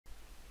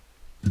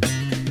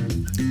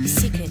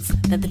Secrets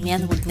that the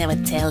man would never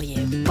tell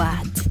you,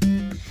 but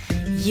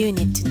you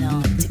need to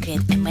know to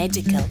create a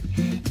magical,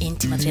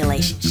 intimate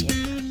relationship.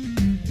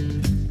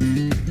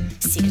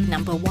 Secret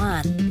number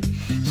 1.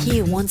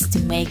 He wants to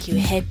make you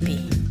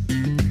happy.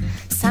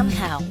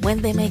 Somehow,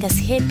 when they make us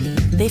happy,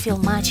 they feel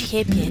much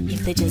happier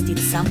if they just did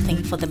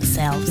something for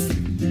themselves.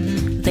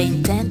 The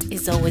intent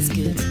is always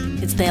good.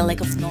 It's their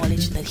lack of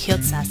knowledge that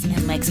hurts us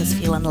and makes us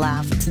feel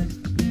unloved.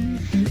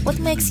 What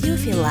makes you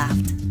feel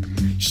loved?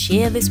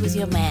 Share this with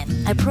your man.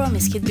 I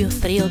promise he'd be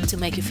thrilled to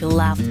make you feel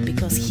loved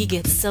because he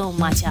gets so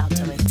much out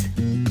of it.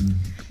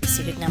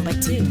 Secret number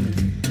 2.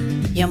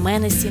 Your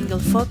man is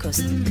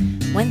single-focused.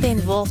 When they're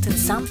involved in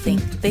something,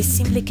 they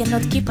simply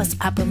cannot keep us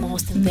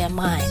uppermost in their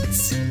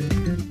minds.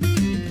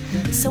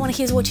 So when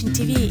he's watching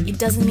TV, it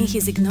doesn't mean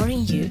he's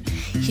ignoring you.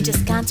 He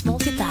just can't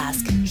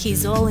multitask.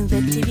 He's all in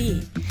that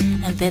TV.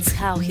 And that's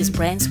how his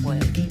brains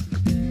work.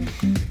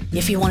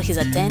 If you want his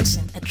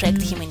attention,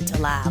 attract him into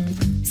love.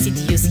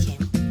 Seduce him.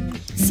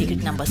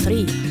 Secret number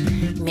 3.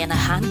 Men are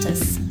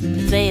hunters.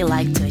 They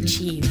like to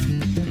achieve.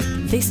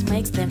 This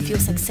makes them feel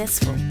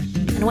successful.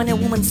 And when a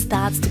woman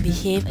starts to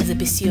behave as a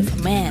pursuer of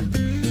a man,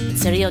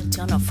 it's a real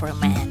turn-off for a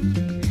man.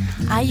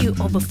 Are you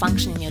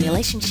over-functioning in your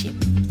relationship?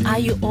 Are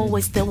you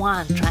always the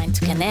one trying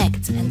to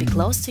connect and be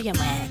close to your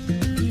man?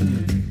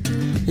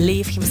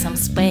 Leave him some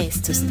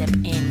space to step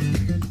in.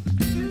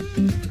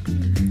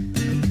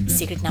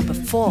 Secret number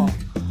 4.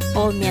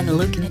 All men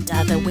look at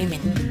other women.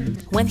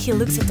 When he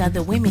looks at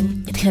other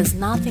women, it has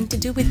nothing to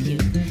do with you.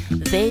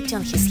 They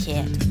turn his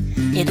head.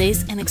 It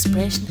is an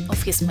expression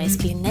of his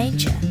masculine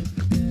nature.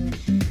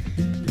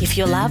 If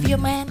you love your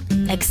man,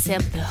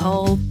 accept the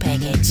whole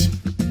package.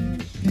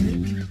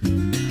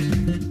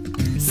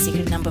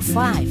 Secret number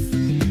 5.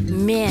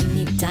 Men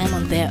need time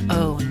on their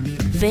own.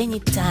 They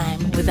need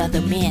time with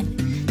other men,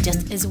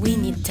 just as we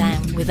need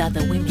time with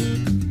other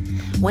women.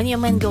 When your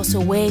man goes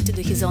away to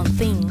do his own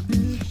thing,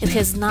 it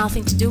has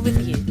nothing to do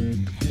with you.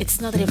 It's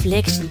not a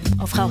reflection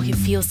of how he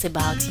feels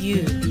about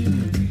you.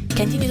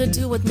 Continue to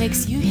do what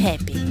makes you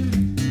happy.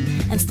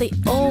 And stay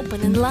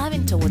open and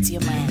loving towards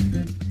your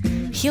man.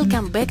 He'll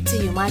come back to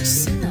you much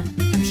sooner,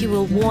 and he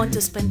will want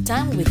to spend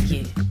time with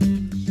you.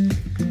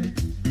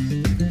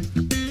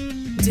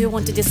 Do you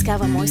want to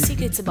discover more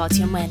secrets about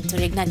your man to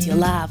reignite your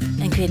love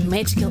and create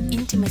magical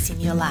intimacy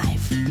in your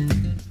life?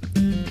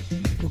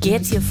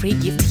 Get your free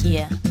gift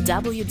here,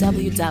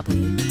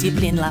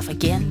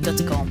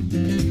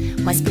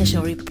 www.deeplyinloveagain.com. My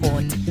special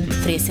report,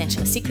 3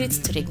 essential secrets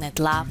to reignite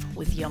love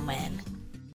with your man.